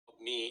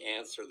me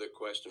answer the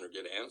question or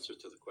get answers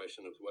to the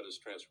question of what is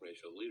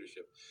transformational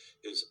leadership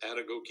is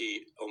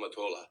Adegoke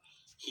Omatola.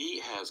 He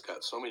has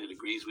got so many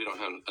degrees, we don't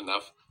have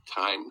enough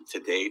time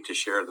today to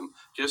share them.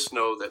 Just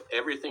know that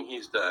everything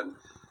he's done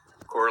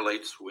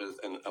correlates with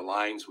and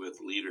aligns with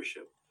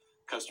leadership.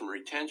 Customer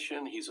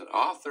retention, he's an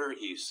author,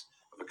 he's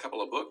of a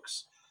couple of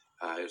books.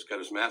 He's got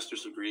his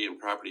master's degree in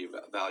property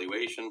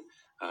valuation.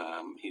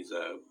 He's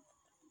a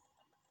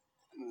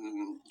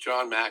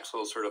John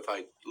Maxwell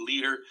certified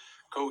leader,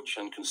 coach,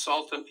 and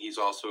consultant. He's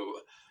also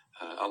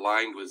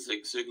aligned with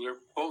Zig Ziglar.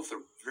 Both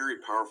are very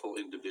powerful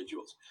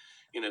individuals.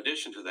 In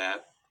addition to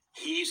that,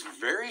 he's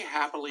very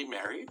happily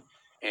married,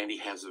 and he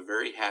has a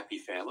very happy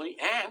family,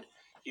 and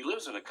he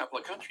lives in a couple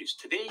of countries.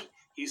 Today,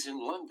 he's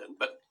in London,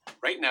 but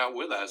right now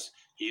with us,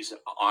 he's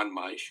on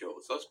my show.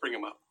 So let's bring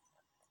him up.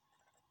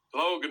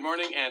 Hello, good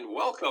morning, and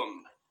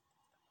welcome.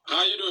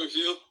 How you doing,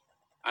 Phil?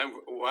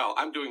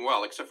 I'm doing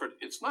well, except for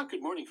it's not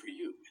good morning for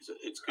you.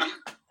 It's good.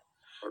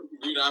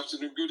 Good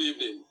afternoon, good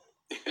evening.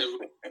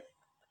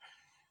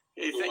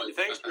 Hey,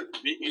 thanks for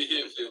being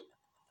here, Phil.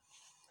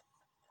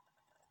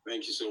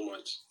 Thank you so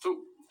much.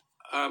 So,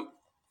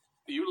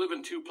 you live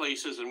in two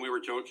places, and we were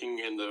joking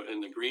in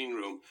the green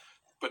room,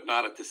 but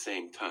not at the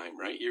same time,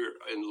 right? You're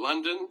in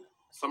London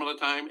some of the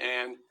time,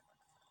 and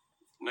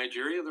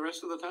Nigeria the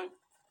rest of the time.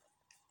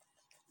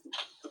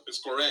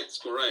 It's correct.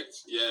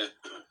 Yeah.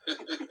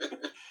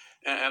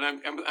 And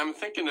I'm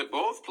thinking that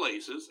both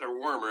places are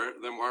warmer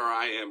than where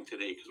I am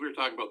today, because we were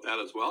talking about that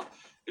as well.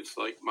 It's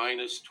like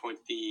minus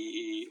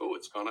 20. Oh,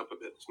 it's gone up a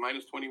bit. It's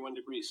minus 21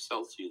 degrees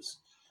Celsius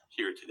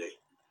here today.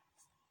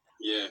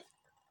 Yeah.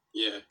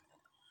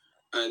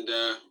 And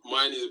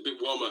mine is a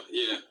bit warmer.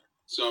 Yeah.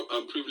 So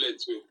I'm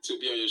privileged to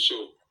be on your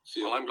show,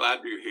 Phil. Well, I'm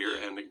glad you're here,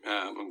 and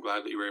I'm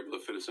glad that you were able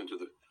to fit us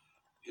into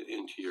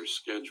your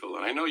schedule.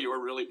 And I know you are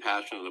really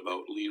passionate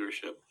about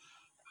leadership.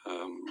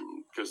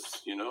 Because,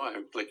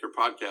 like your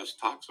podcast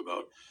talks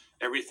about,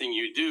 everything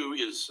you do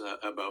is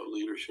about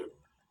leadership.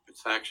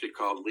 It's actually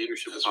called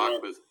Leadership That's Talk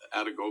right. with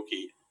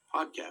Adegoke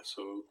podcast.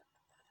 So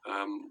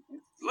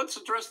let's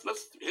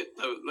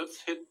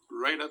hit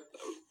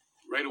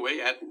right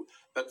away at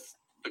that's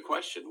the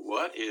question.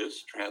 What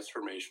is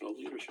transformational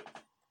leadership?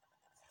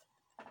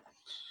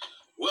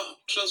 Well,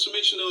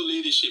 transformational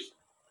leadership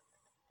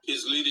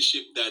is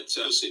leadership that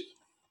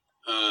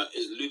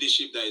is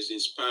leadership that is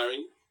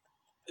inspiring.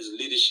 Is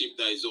leadership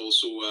that is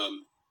also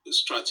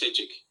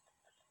strategic,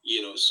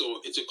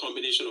 so it's a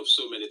combination of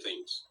so many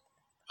things.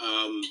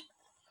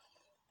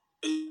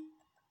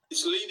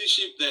 It's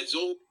leadership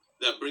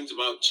that brings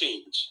about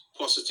change,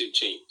 positive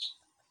change.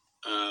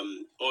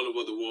 All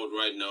over the world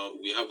right now,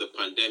 we have the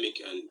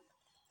pandemic and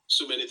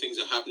so many things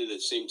are happening at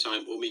the same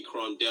time,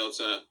 Omicron,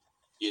 Delta,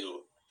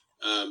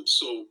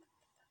 so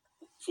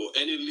for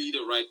any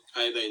leader, right,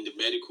 either in the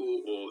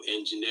medical or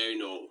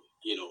engineering or,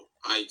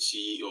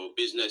 IT or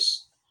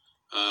business,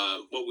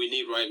 what we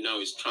need right now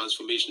is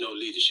transformational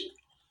leadership.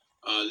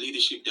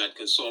 Leadership that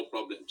can solve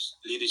problems.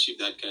 Leadership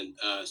that can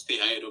stay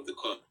ahead of the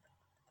curve.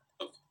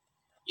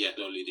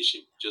 No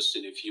leadership, just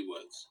in a few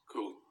words.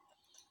 Cool.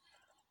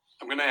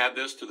 I'm going to add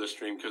this to the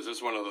stream because this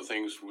is one of the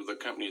things with the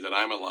company that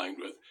I'm aligned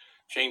with,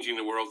 changing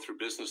the world through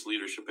business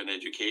leadership and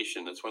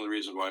education. That's one of the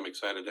reasons why I'm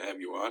excited to have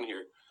you on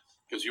here,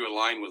 because you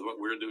align with what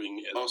we're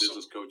doing as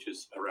business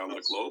coaches around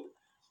the globe.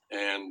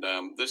 And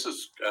this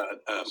is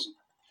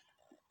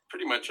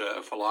pretty much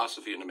a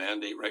philosophy and a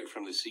mandate right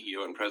from the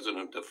CEO and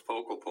president of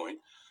Focal Point.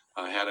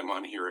 I had him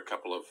on here a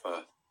couple of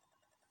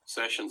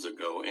sessions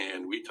ago,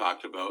 and we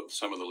talked about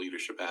some of the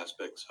leadership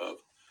aspects of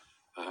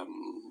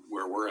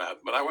where we're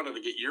at. But I wanted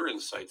to get your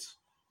insights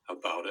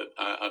about it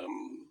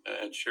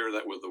and share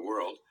that with the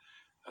world.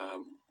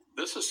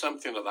 This is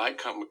something that I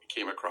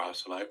came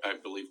across, and I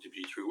believe to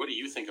be true. What do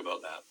you think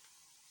about that?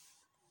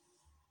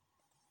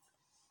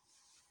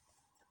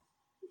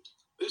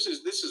 This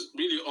is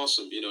really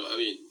awesome.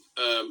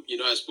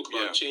 I spoke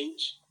about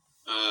change,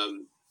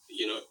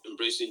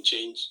 embracing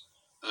change.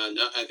 And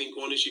I think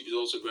ownership is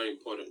also very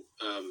important.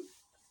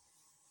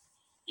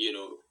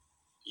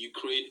 You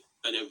create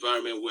an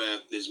environment where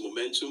there's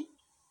momentum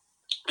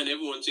and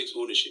everyone takes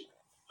ownership.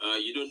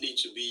 You don't need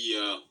to be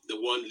the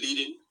one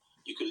leading.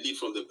 You can lead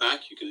from the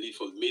back. You can lead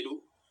from the middle.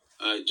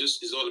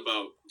 It's all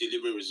about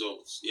delivering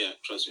results. Yeah,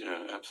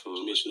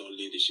 transformational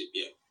leadership.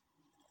 Yeah.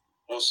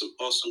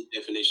 Awesome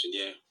definition.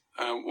 Yeah.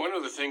 One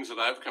of the things that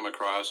I've come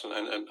across,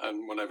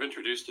 and when I've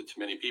introduced it to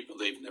many people,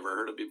 they've never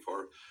heard it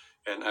before,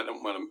 and I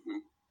don't want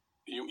to.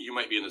 You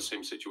might be in the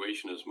same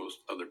situation as most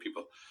other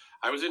people.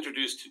 I was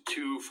introduced to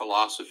two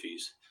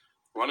philosophies.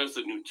 One is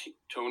the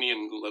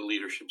Newtonian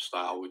leadership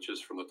style, which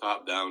is from the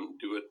top down,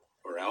 do it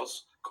or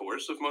else,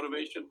 coercive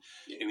motivation.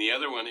 Yeah. And the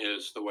other one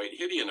is the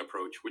Whiteheadian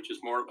approach, which is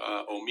more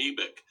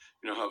amoebic.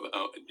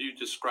 You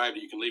described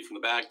it, you can lead from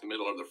the back, the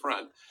middle, or the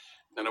front.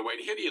 And a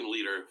Whiteheadian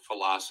leader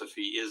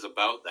philosophy is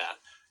about that.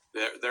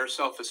 Their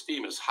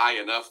self-esteem is high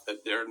enough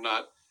that they're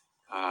not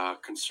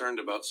concerned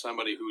about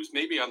somebody who's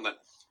maybe on the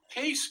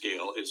pay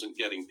scale isn't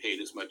getting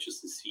paid as much as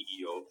the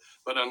CEO,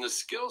 but on the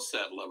skill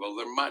set level,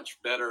 they're much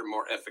better,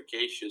 more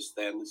efficacious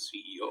than the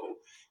CEO.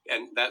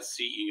 and that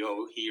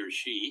CEO, he or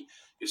she,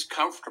 is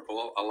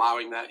comfortable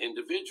allowing that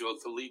individual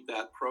to lead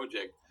that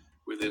project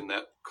within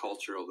that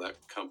culture of that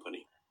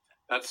company.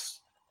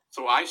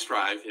 So I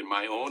strive in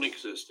my own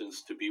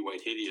existence to be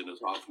Whiteheadian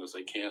as often as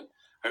I can.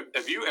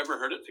 Have you ever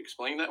heard it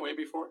explained that way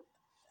before?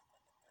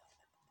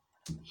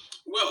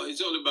 Well,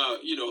 it's all about,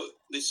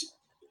 this,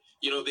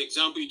 the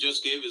example you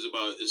just gave is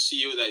about a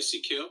CEO that is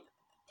secure.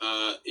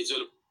 It's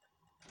all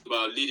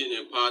about leading an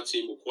empowered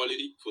team with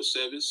quality for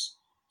service,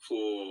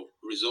 for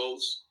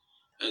results.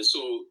 And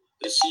so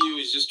the CEO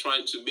is just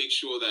trying to make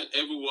sure that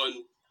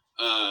everyone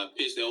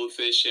pays their own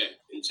fair share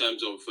in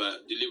terms of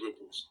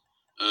deliverables.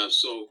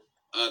 So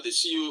the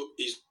CEO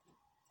is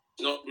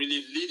not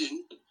really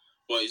leading,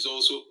 but is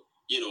also,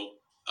 he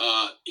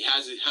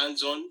has his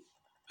hands on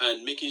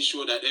and making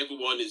sure that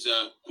everyone is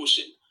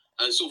pushing.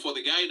 And so for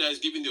the guy that is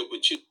given the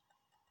opportunity,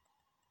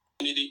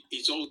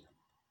 it's also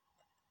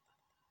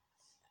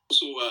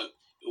a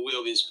way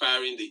of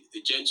inspiring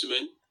the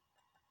gentleman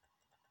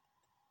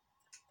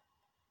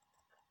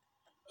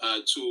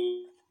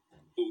to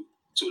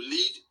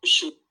lead,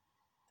 show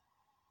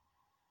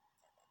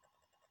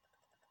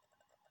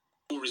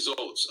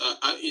results.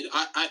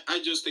 I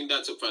just think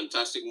that's a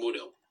fantastic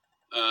model,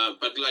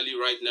 particularly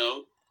right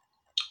now.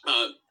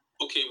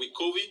 Okay, with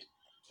COVID,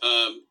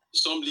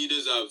 some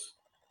leaders have,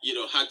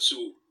 had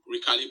to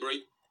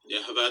recalibrate. They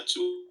have had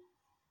to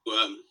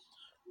do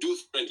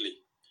differently,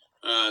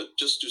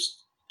 just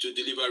to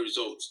deliver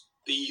results.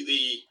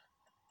 The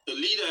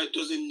leader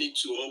doesn't need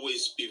to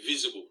always be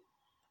visible,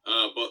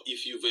 but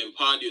if you've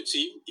empowered your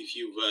team, if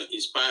you've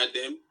inspired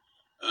them,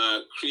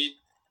 create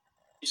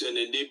an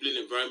enabling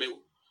environment,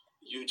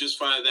 you just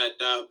find that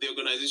the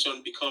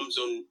organization becomes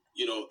on,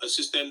 a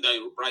system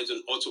that rides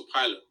on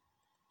autopilot.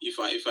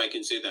 If I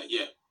can say that,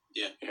 yeah.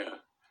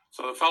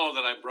 So the fellow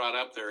that I brought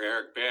up there,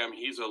 Eric Bam,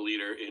 he's a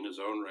leader in his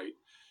own right.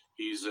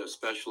 He's a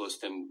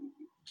specialist in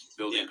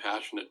building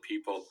passionate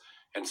people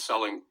and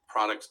selling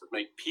products that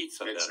make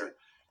pizza better.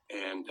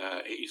 And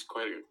he's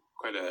quite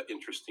an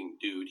interesting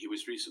dude. He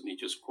was recently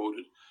just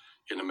quoted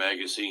in a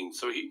magazine,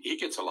 so he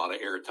gets a lot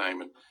of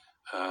airtime.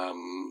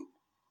 And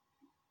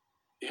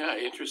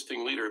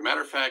interesting leader.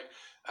 Matter of fact,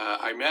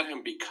 I met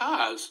him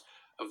because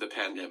of the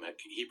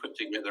pandemic. He put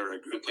together a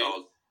group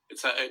called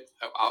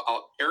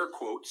I'll air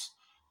quotes.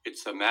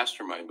 It's a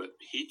mastermind, but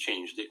he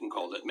changed it and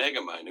called it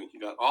Megamind. And he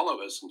got all of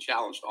us and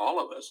challenged all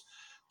of us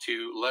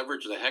to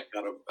leverage the heck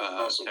out of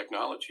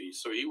technology.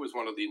 So he was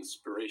one of the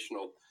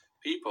inspirational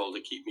people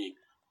to keep me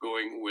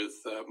going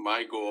with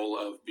my goal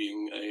of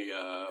being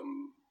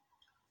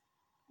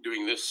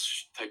doing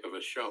this type of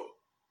a show.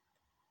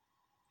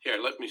 Here,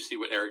 let me see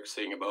what Eric's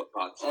saying about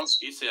thoughts. Awesome.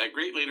 He said, a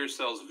great leader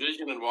sells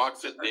vision and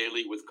walks it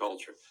daily with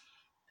culture.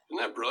 Isn't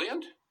that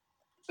brilliant?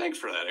 Thanks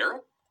for that,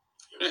 Eric.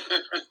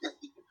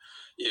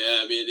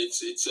 Yeah, I mean,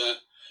 it's it's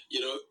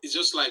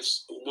just like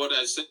what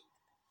I said,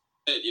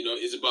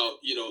 it's about,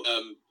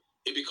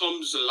 it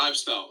becomes a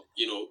lifestyle,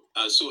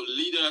 so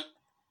leader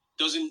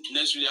doesn't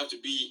necessarily have to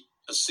be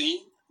a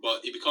scene,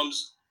 but it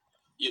becomes,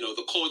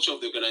 the culture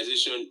of the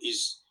organization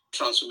is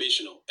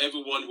transformational.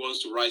 Everyone wants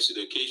to rise to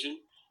the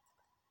occasion.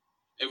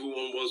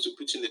 Everyone wants to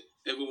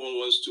everyone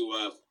wants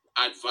to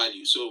add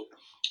value. So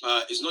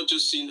it's not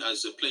just seen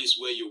as a place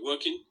where you're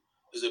working.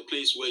 It's a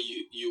place where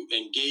you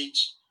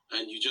engage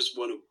and you just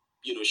want to,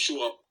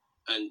 show up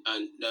and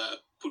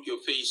put your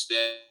face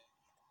there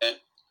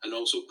and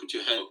also put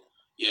your hand.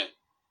 Yeah,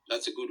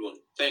 that's a good one.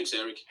 Thanks,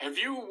 Eric. Have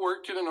you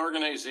worked in an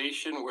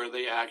organization where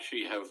they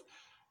actually have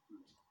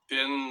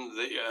been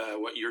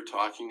what you're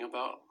talking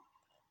about?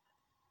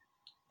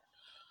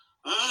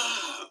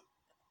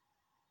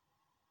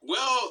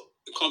 Well,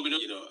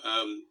 combination.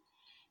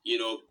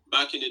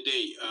 Back in the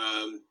day,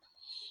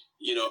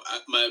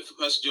 my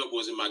first job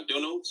was in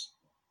McDonald's.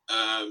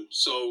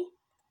 So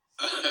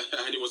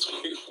and it was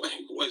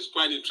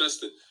quite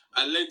interesting.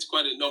 I learned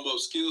quite a number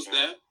of skills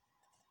there.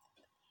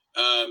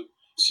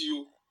 So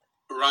you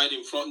right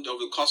in front of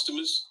the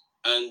customers,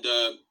 and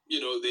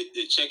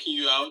they're checking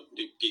you out.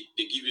 They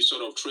give you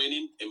sort of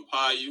training,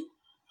 empower you,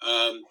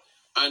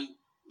 and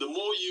the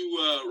more you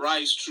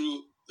rise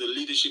through the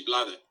leadership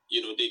ladder,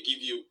 they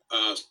give you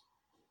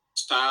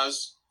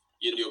stars,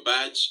 your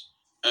badge,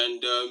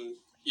 and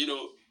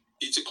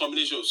it's a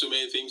combination of so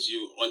many things.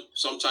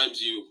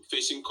 Sometimes you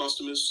facing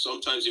customers,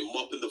 sometimes you're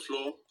mopping the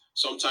floor,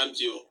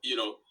 sometimes you're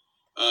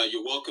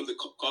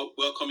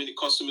welcoming the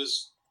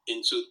customers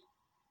into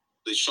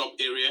the shop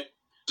area.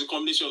 It's a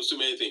combination of so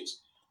many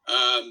things.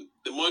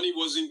 The money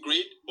wasn't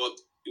great,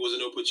 but it was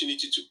an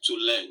opportunity to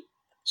learn.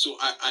 So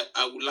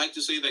I would like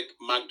to say that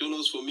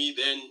McDonald's for me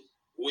then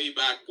way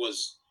back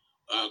was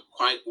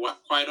quite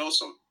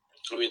awesome.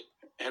 I mean,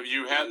 have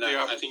you had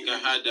I think I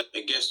had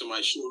a guest on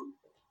my show.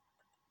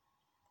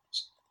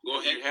 Go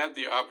ahead. You had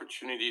the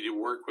opportunity to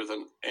work with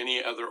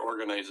any other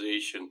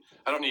organization.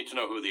 I don't need to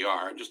know who they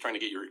are. I'm just trying to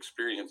get your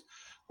experience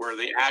where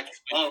they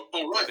actually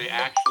where they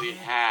actually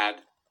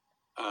had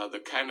the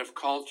kind of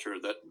culture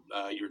that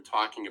you're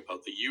talking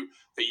about that you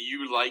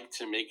like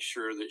to make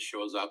sure that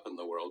shows up in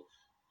the world.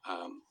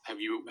 Have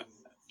you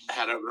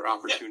had other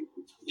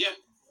opportunities? Yeah.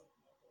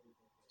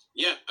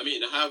 Yeah, I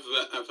mean, I've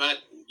had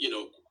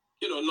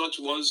not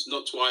once,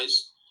 not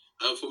twice,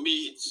 and for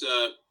me,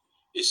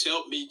 it's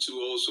helped me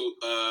to also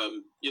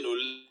learn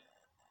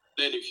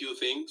a few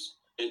things.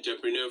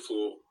 Entrepreneur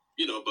for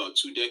about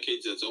 2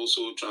 decades. That's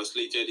also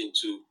translated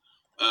into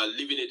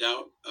living it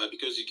out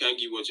because you can't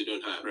give what you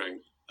don't have. Right.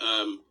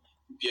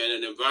 If you're in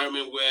an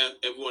environment where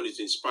everyone is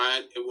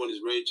inspired, everyone is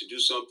ready to do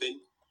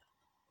something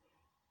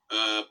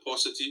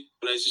positive,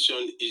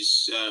 organization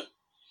is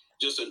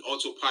just an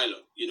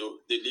autopilot.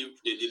 They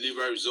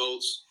deliver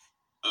results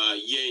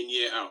year in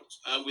year out.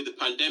 And with the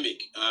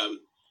pandemic,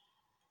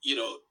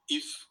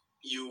 if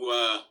you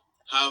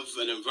have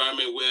an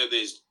environment where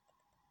there's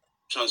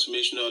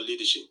transformational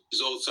leadership,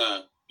 results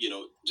are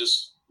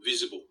just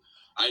visible.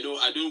 I know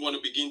I don't want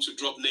to begin to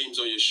drop names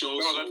on your show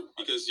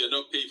because you're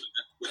not paid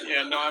for that.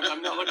 Yeah, no,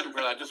 I'm not looking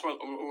for that. I just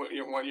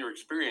want your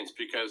experience,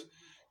 because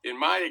in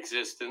my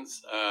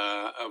existence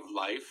of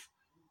life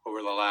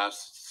over the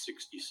last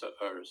 60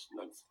 or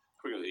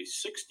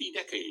 60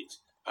 decades,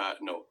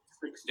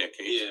 6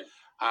 decades, yeah.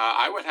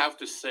 I would have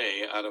to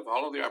say, out of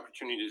all of the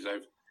opportunities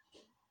I've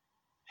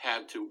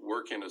had to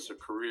work in as a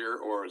career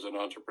or as an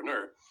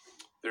entrepreneur,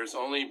 there's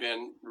only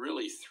been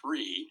really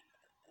 3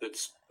 that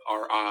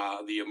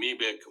are the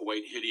amoebic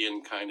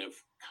Whiteheadian kind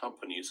of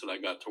companies that I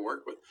got to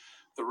work with.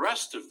 The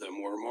rest of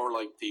them were more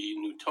like the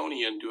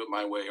Newtonian do it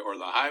my way or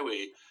the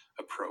highway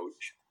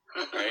approach.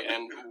 Right?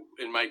 And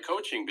in my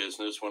coaching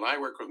business, when I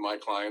work with my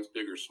clients,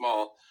 big or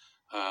small,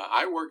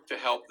 I work to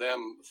help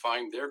them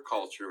find their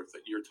culture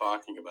that you're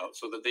talking about,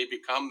 so that they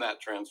become that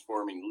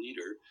transforming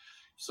leader,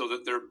 so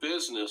that their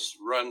business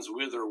runs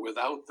with or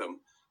without them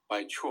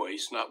by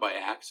choice, not by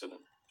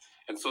accident.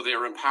 And so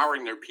they're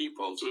empowering their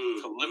people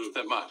to lift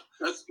them up.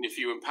 And if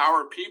you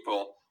empower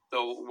people,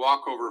 they'll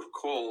walk over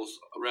coals,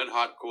 red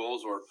hot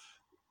coals or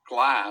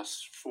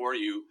glass for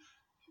you,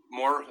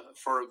 more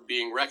for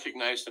being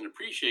recognized and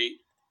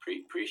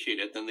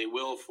appreciated than they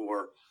will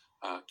for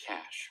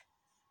cash.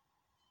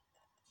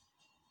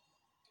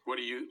 What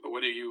do you?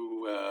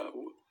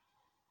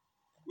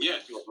 Yeah,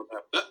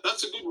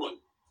 that's a good one.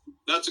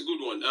 That's a good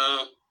one.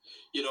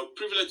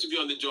 Privileged to be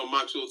on the John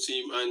Maxwell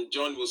team, and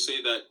John will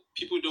say that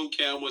people don't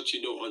care how much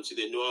you know until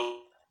they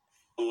know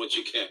how much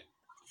you care.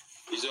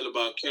 It's all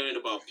about caring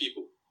about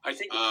people. I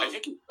think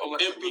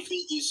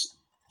empathy is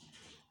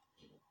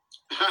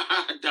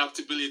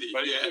adaptability.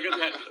 But yeah.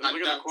 Look at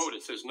that quote.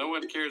 It says, "No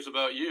one cares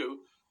about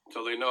you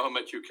until they know how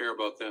much you care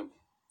about them."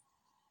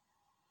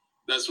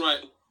 That's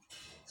right.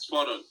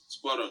 Spot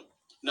on.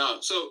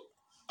 Now, so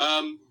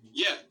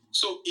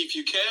so if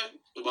you care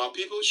about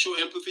people, show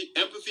empathy.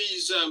 Empathy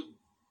is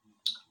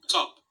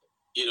top,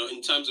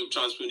 in terms of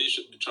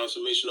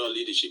transformational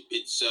leadership.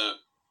 It's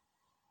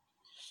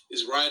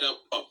right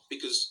up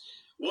because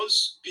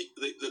once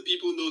the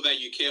people know that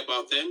you care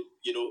about them,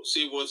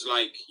 say words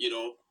like,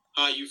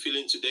 how are you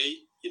feeling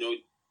today?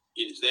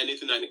 Is there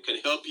anything that can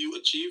help you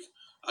achieve?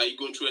 Are you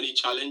going through any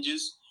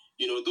challenges?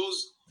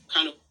 Those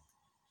kind of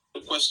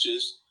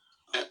questions,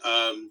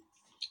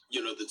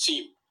 the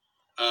team,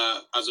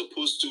 as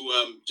opposed to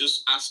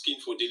just asking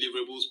for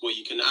deliverables, but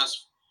you can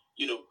ask,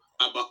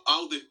 about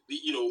how the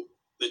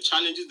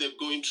challenges they're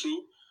going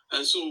through.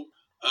 And so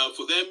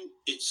for them,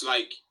 it's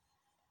like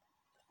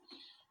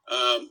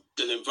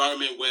an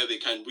environment where they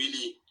can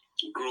really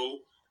grow,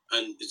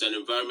 and it's an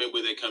environment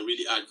where they can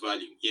really add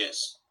value.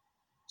 Yes.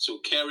 So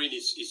caring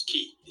is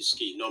key. It's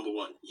key, number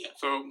one. Yeah.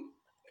 So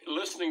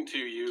listening to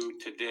you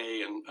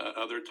today and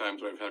other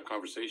times where I've had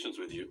conversations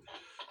with you,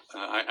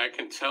 I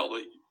can tell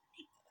that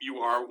you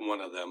are one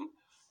of them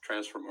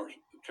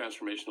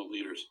transformational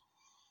leaders.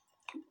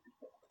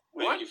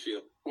 What do you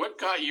feel? What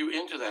got you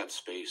into that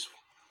space?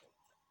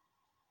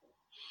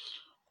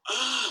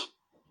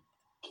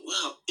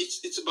 Well,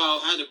 it's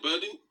about I had a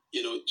burden,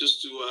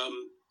 just to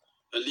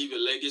leave a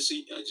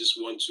legacy. I just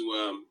want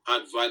to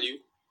add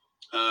value.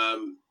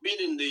 Being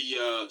in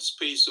the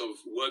space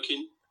of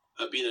working,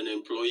 being an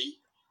employee,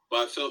 but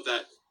I felt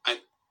that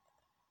I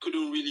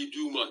couldn't really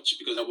do much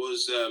because I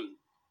was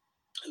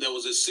there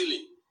was a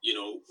ceiling,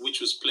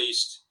 which was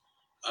placed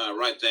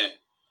right there.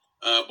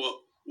 But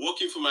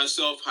working for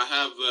myself, I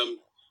have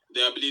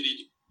the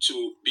ability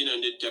to be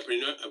an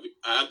entrepreneur.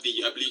 I have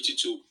the ability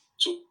to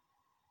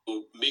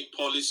make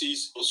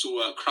policies,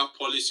 also craft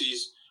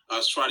policies,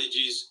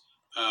 strategies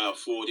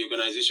for the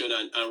organization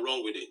and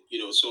run with it.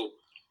 So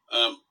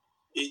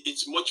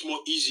it's much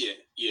more easier.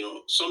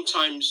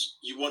 Sometimes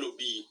you want to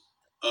be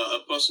a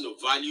person of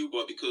value,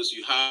 but because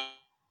you have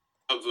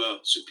a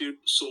superior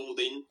soul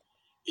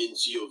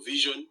into your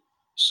vision,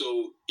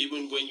 so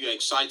even when you're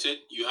excited,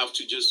 you have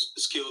to just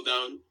scale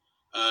down.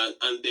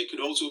 And there could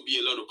also be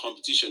a lot of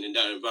competition in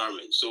that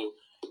environment. So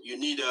you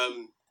need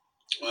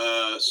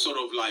sort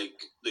of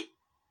like the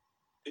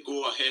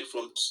go ahead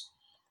from.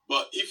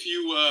 But if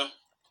you are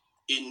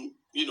in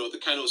the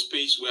kind of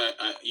space where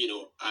I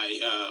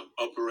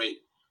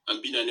operate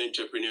and being an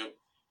entrepreneur,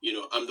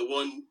 I'm the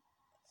one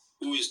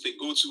who is the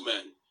go-to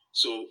man.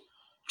 So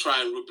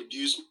try and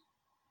reproduce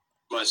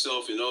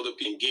myself in order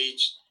to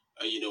engage.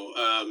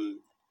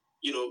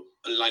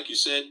 And like you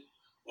said,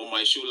 on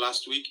my show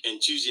last week,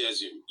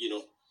 enthusiasm.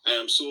 I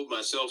am sold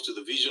myself to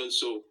the vision,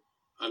 so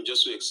I'm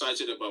just so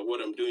excited about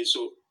what I'm doing.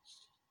 So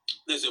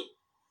there's a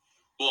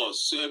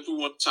buzz, so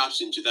everyone taps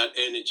into that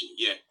energy.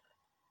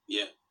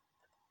 Yeah.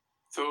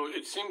 So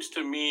it seems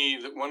to me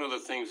that one of the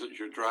things that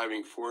you're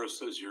driving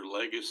force is your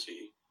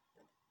legacy.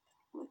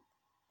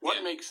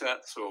 What makes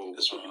that so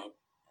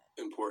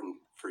important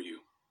for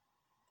you?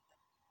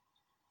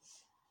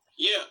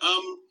 Yeah,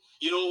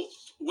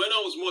 when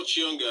I was much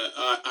younger,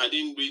 I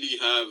didn't really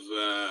have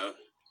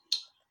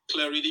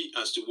clarity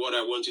as to what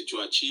I wanted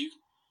to achieve.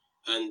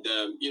 And,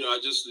 I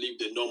just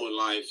lived a normal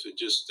life.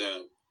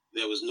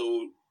 There was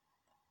no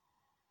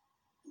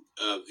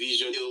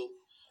vision.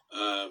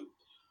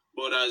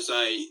 But as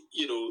I,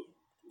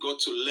 got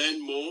to learn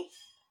more,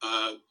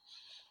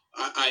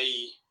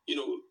 I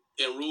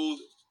enrolled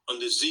on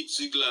the Zig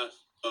Ziglar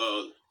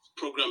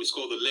program. It's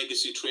called the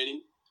Legacy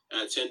Training.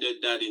 I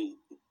attended that in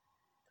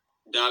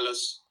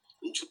Dallas,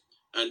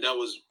 and that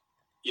was,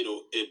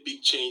 a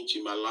big change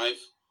in my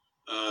life.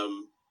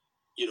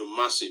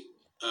 Massive.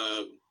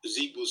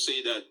 Zig will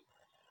say that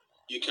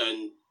you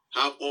can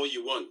have all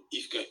you want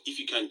if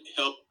you can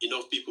help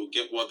enough people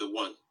get what they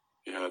want.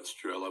 Yeah, that's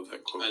true. I love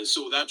that quote. And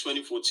so that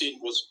 2014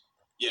 was,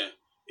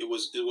 it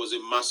was a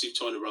massive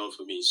turnaround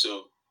for me.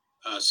 So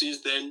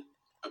since then,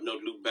 I've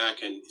not looked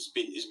back, and it's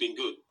been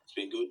good. It's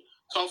been good.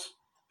 Tough,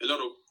 a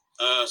lot of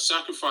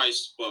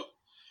sacrifice, but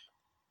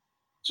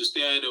to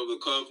stay ahead of the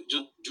curve,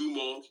 just do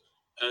more,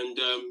 and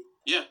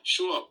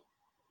show up,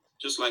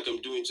 just like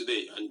I'm doing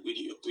today, and with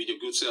your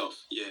good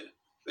self. Yeah,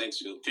 thanks,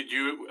 Phil. Did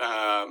you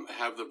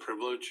have the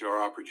privilege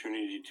or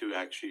opportunity to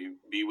actually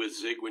be with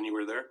Zig when you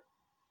were there?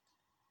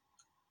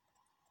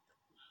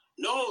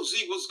 No,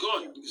 Zig was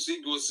gone.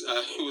 Zig was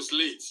he was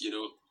late,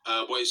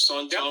 but his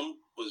son Tom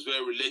was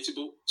very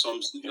relatable.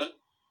 Tom Ziegler,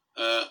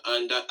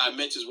 and I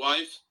met his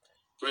wife,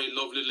 very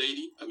lovely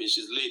lady. I mean,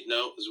 she's late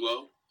now as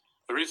well.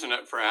 The reason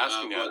for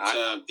asking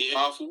that,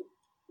 powerful.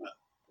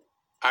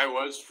 I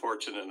was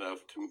fortunate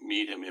enough to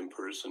meet him in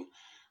person.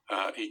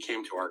 He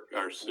came to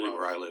our city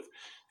where I live,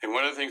 and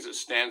one of the things that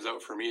stands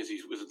out for me is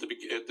he was at the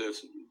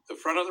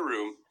front of the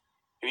room,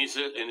 and he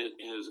said, and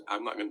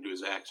I'm not going to do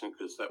his accent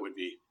because that would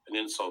be an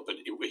insult, but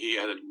he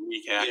had a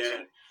unique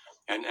accent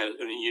and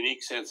a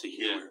unique sense of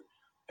humor.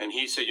 Yeah. And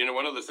he said,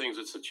 one of the things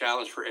that's a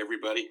challenge for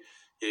everybody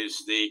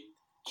is they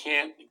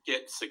can't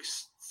get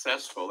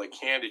successful, they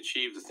can't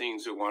achieve the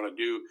things they want to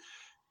do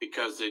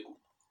because they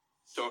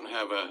don't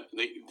have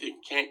they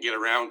can't get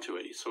around to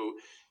it. So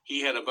he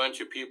had a bunch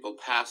of people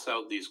pass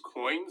out these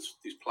coins,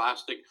 these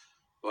plastic,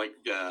 like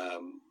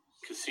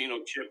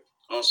casino chip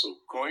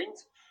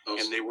coins. Awesome.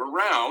 And they were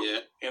round,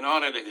 and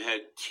on it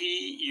had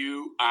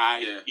TUIP.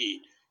 Yeah.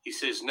 He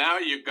says, now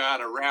you got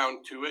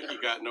around to it,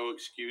 you got no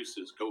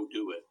excuses, go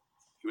do it.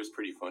 He was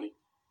pretty funny.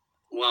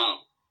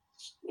 Wow.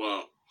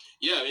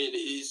 Yeah, I mean,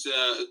 he's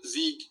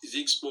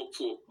Zig spoke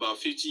for about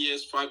 50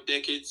 years, 5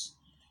 decades.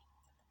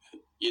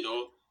 He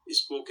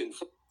spoke in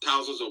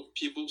thousands of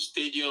people,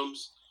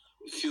 stadiums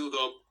filled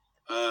up,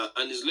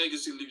 and his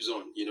legacy lives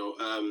on.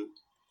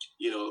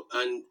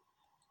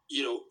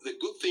 The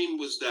good thing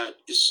was that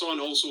his son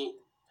also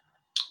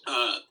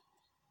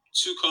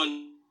took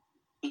on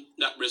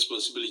that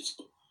responsibility,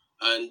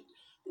 and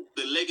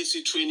the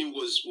legacy training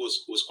was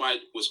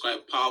quite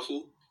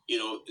powerful.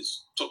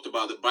 It's talked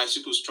about the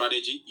bicycle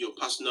strategy, your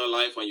personal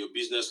life and your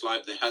business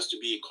life. There has to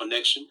be a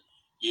connection,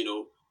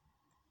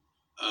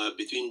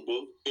 between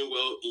both. Doing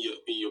well in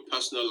your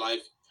personal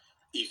life,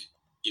 if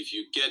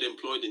you get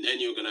employed in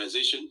any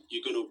organization,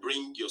 you're going to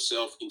bring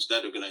yourself into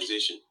that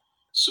organization.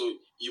 So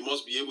you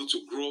must be able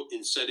to grow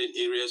in certain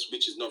areas,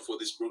 which is not for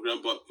this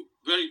program, but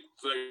very,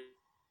 very,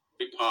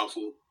 very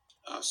powerful.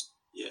 I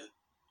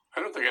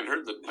don't think I'd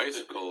heard the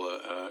bicycle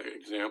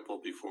example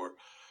before.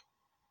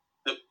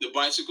 The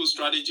bicycle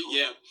strategy,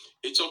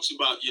 it talks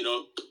about in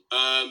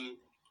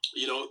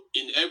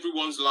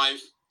everyone's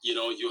life,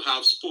 you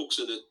have spokes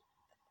in the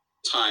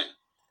tire.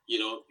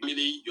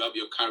 Really, you have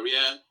your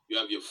career, you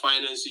have your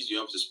finances, you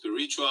have the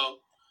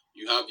spiritual,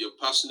 you have your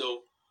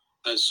personal,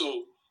 and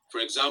so, for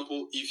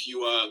example, if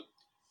you are,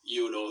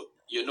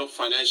 you're not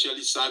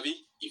financially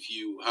savvy, if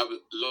you have a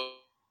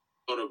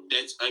lot of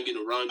debt hanging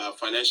around,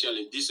 financial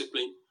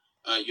indiscipline,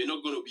 you're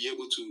not going to be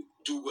able to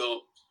do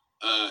well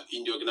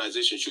in the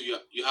organization. So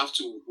you have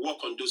to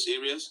work on those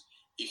areas.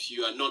 If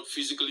you are not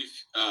physically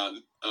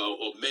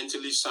or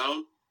mentally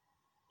sound,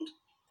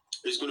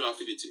 it's going to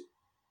affect it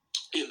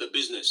in the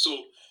business.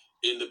 So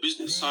in the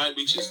business side,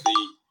 which is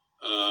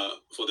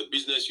for the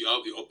business, you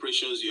have the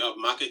operations, you have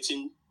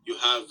marketing, you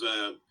have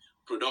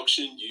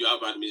production, you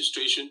have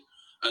administration.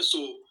 And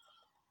so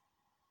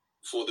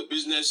for the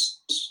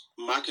business,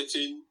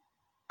 marketing,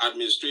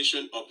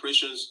 administration,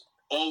 operations,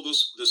 all the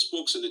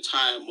spokes in the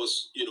tire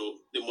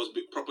they must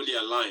be properly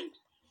aligned.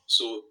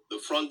 So the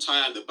front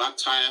tire and the back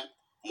tire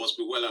must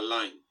be well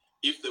aligned.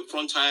 If the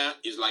front tire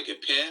is like a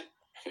pear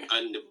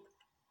and the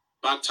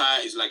back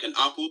tire is like an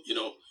apple,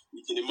 you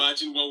can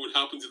imagine what would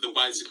happen to the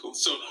bicycle.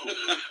 So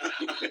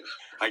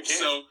I can't.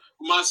 So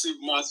massive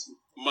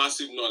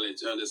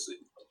knowledge, honestly.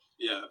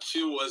 Yeah,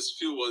 Phil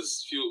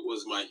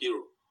was my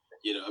hero.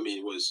 I mean,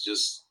 it was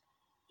just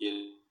you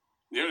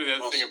know The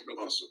other thing awesome,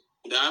 about awesome.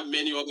 There are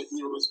many other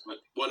heroes, but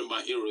one of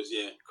my heroes,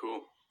 yeah.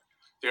 cool.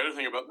 The other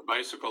thing about the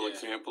bicycle Yeah.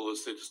 example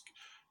is that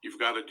you've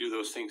got to do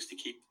those things to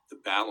keep the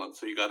balance.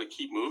 So you got to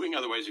keep moving.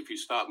 Otherwise, if you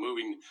stop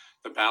moving,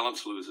 the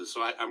balance loses.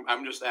 So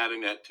I'm just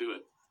adding that to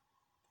it.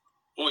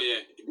 Oh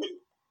yeah,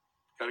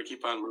 Got to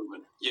keep on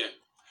moving. yeah,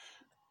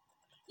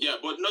 yeah.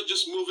 But not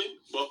just moving,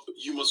 but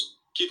you must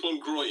keep on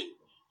growing.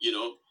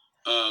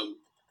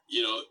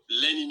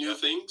 Learning new Yeah.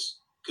 things.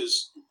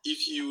 Because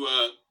if you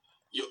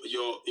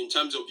your in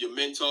terms of your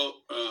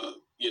mental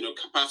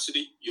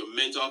capacity, your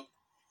mental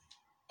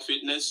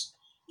fitness,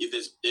 if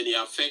there's any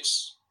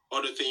affects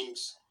other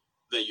things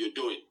that you're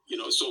doing.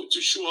 So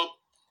to show up,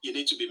 you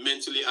need to be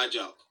mentally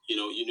agile.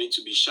 You need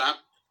to be sharp.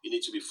 You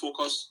need to be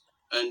focused,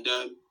 and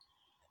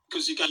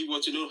because you can give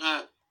what you don't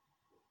have.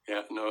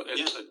 Yeah, no,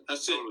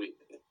 that's totally.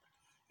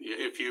 Yeah,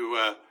 if you,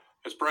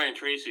 as Brian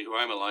Tracy, who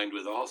I'm aligned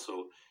with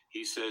also,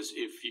 he says,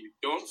 if you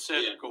don't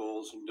set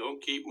goals and don't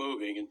keep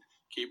moving and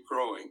keep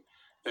growing,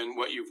 then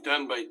what you've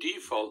done by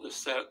default is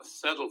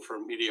settle for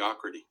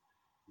mediocrity.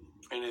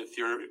 And if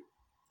you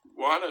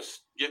want to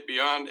get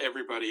beyond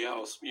everybody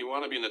else, you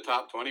want to be in the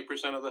top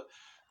 20% of the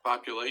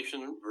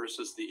population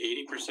versus the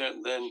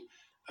 80%, then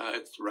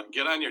it's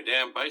get on your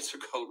damn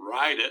bicycle,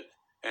 ride it,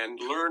 and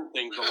learn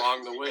things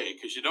along the way.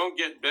 Because you don't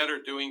get better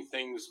doing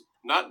things,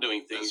 not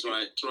doing things. That's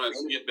right. That's right.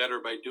 You get better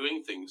by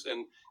doing things.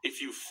 And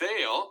if you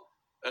fail,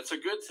 that's a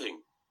good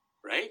thing,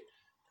 right?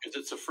 Because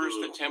it's a first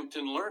attempt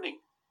in learning.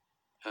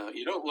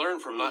 You don't learn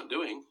from not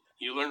doing.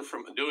 You learn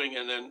from doing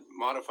and then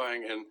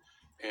modifying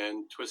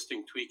and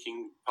twisting,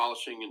 tweaking,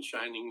 polishing and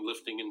shining,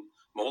 lifting and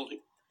molding.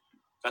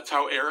 That's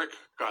how Eric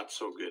got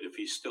so good, if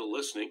he's still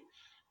listening,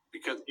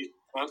 because he's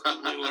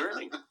constantly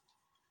learning.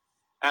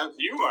 As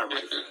you are,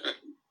 my friend.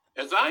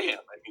 As I am.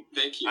 I mean,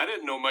 Thank you. I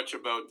didn't know much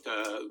about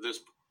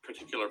this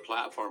particular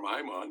platform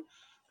I'm on.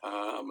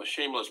 A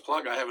shameless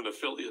plug, I have an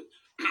affiliate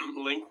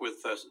link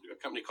with a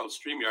company called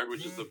StreamYard,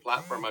 which is the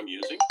platform I'm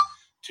using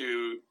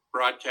to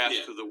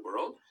broadcast to the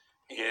world.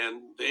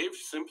 And they've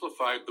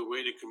simplified the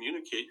way to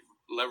communicate,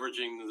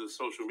 leveraging the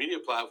social media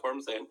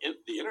platforms and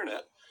the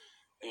internet.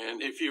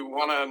 And if you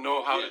want to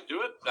know how to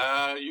do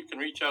it, you can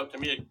reach out to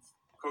me at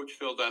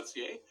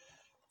coachphil.ca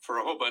for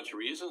a whole bunch of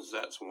reasons.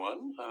 That's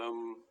one.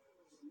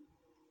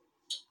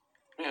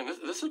 Man,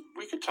 this is,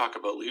 we could talk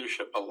about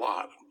leadership a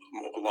lot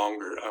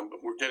longer.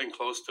 We're getting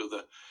close to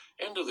the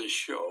end of this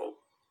show.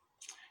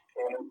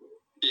 And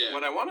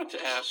what I wanted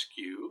to ask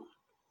you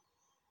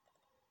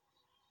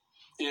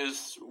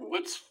is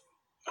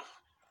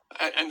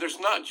and there's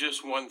not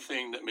just one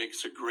thing that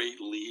makes a great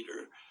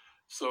leader.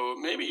 So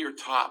maybe your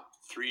top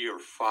 3 or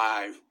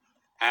 5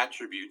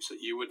 attributes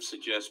that you would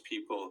suggest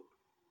people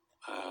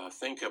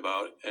think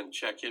about and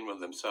check in with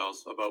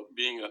themselves about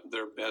being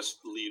their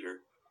best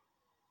leader,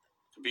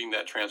 being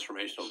that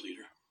transformational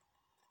leader.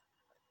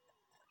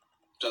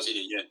 That's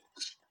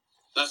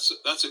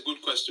a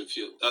good question,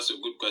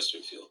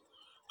 Phil.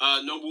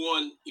 Number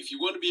one, if you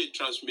want to be a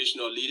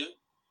transformational leader,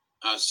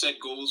 set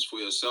goals for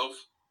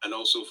yourself and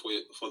also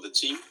for the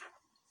team.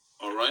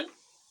 All right.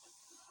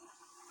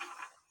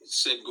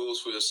 Set goals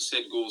for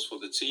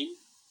the team.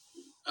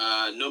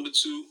 Number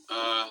 2,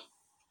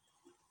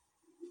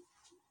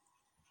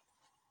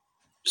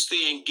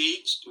 stay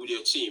engaged with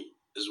your team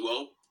as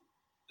well.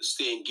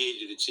 Stay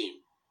engaged with the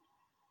team.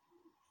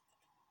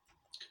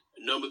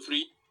 Number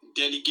 3,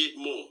 delegate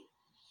more.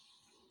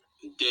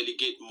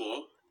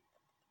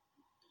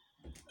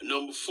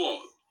 Number 4,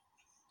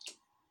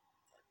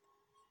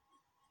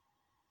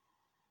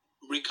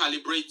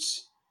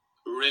 recalibrate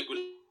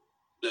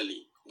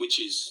regularly, which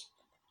is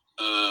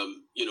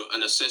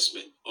an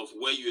assessment of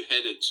where you're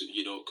headed to,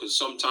 because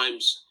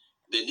sometimes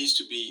there needs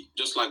to be,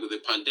 just like with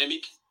the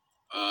pandemic,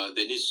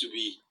 there needs to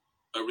be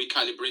a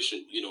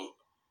recalibration,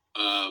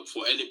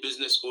 for any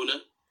business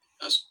owner.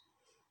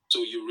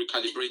 So you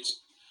recalibrate.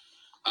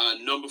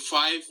 Number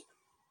 5,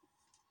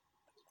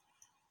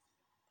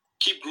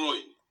 keep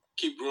growing.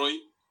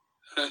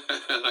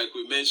 Like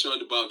we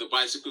mentioned about the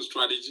bicycle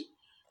strategy,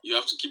 you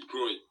have to keep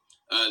growing.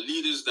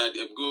 Leaders that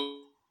are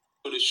going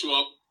to show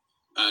up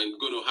and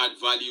going to add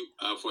value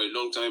for a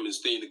long time and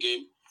stay in the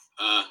game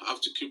have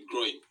to keep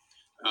growing.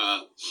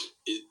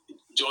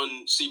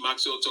 John C.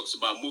 Maxwell talks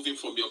about moving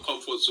from your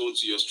comfort zone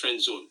to your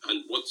strength zone.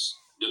 And what's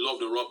the law of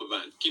the rubber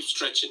band? Keep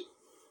stretching.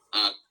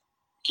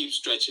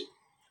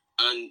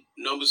 And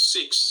number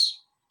 6,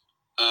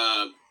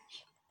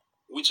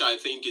 which I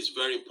think is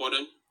very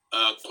important,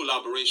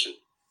 collaboration.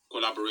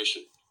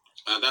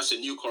 That's a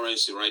new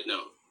currency right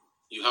now.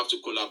 You have to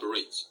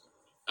collaborate,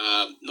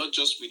 not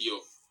just with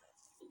your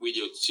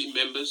team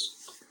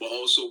members, but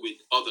also with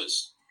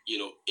others,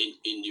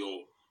 in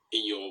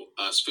your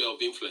sphere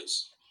of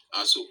influence.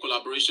 So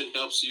collaboration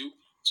helps you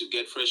to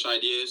get fresh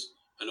ideas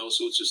and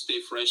also to stay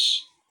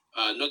fresh,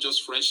 not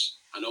just fresh,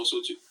 and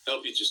also to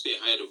help you to stay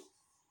ahead of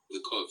the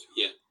curve.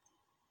 Yeah,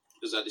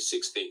 those are the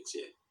 6 things.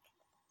 Yeah.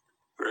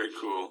 Very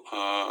cool.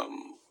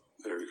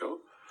 There we go.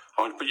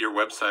 I want to put your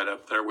website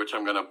up there, which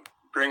I'm going to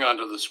bring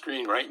onto the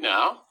screen right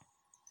now.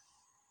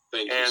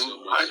 Thank you And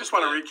so much. I just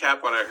want to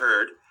recap what I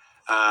heard.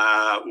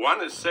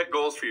 One is set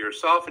goals for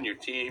yourself and your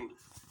team.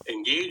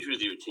 Engage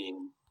with your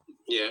team.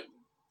 Yeah.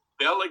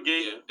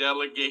 Delegate,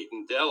 delegate,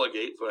 and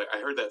delegate. So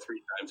I heard that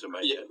 3 times in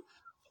my Yeah. head.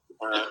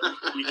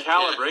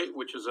 Recalibrate,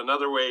 which is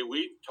another way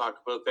we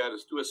talk about that,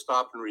 is do a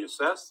stop and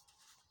reassess.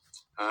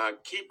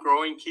 Keep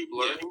growing, keep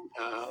learning.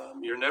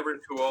 You're never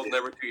too old,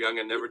 never too young,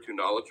 and never too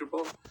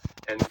knowledgeable.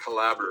 And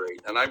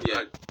collaborate. And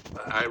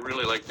I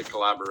really like the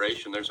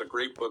collaboration. There's a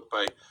great book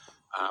by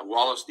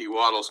Wallace D.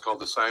 Wattles called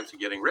The Science of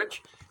Getting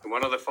Rich. And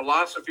one of the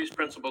philosophies,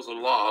 principles,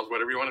 and laws,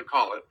 whatever you want to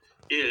call it,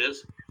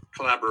 is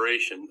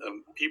collaboration.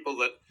 People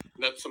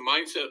that's a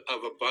mindset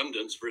of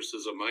abundance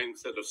versus a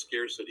mindset of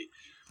scarcity.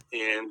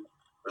 And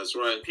That's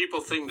right.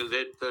 people think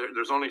that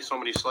there's only so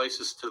many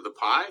slices to the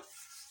pie,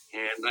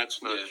 and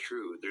that's not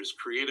true. There's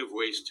creative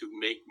ways to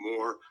make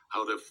more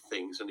out of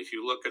things. And if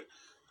you look at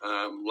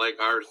like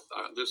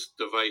this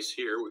device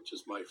here, which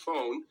is my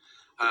phone,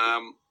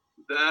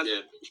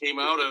 that came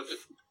out of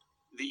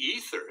the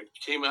ether. It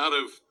came out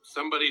of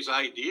somebody's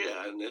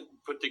idea and then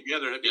put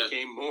together, and it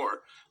became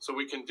more. So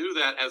we can do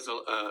that as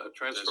a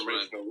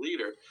transformational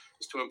leader,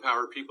 is to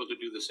empower people to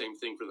do the same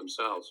thing for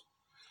themselves.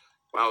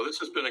 Wow, this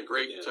has been a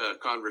great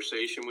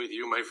conversation with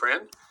you, my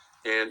friend.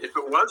 And if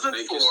it wasn't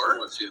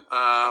for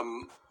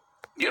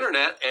the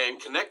internet and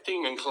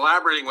connecting and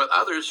collaborating with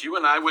others, you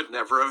and I would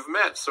never have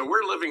met. So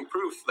we're living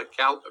proof that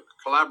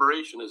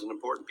collaboration is an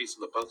important piece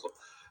of the puzzle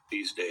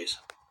these days.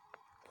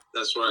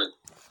 That's right.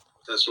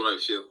 That's right,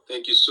 Phil.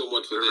 Thank you so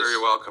much for this. You're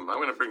very welcome. I'm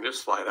going to bring this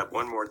slide up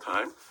one more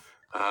time.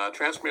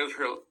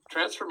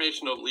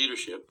 Transformational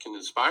leadership can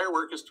inspire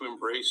workers to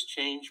embrace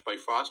change by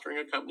fostering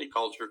a company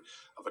culture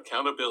of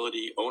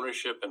accountability,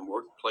 ownership, and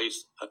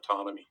workplace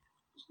autonomy.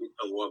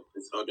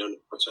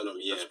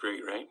 Autonomy, That's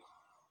great, right?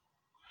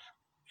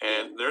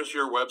 And there's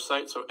your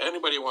website. So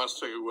anybody wants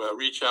to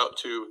reach out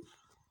to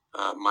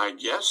my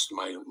guest,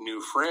 my new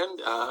friend,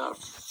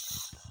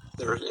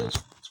 there it is.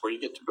 That's where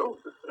you get to go.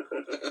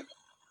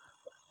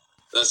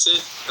 That's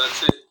it.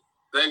 That's it.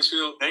 Thanks,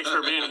 Phil. Thanks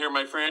for being here,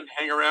 my friend.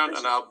 Hang around,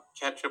 and I'll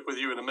catch up with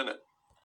you in a minute.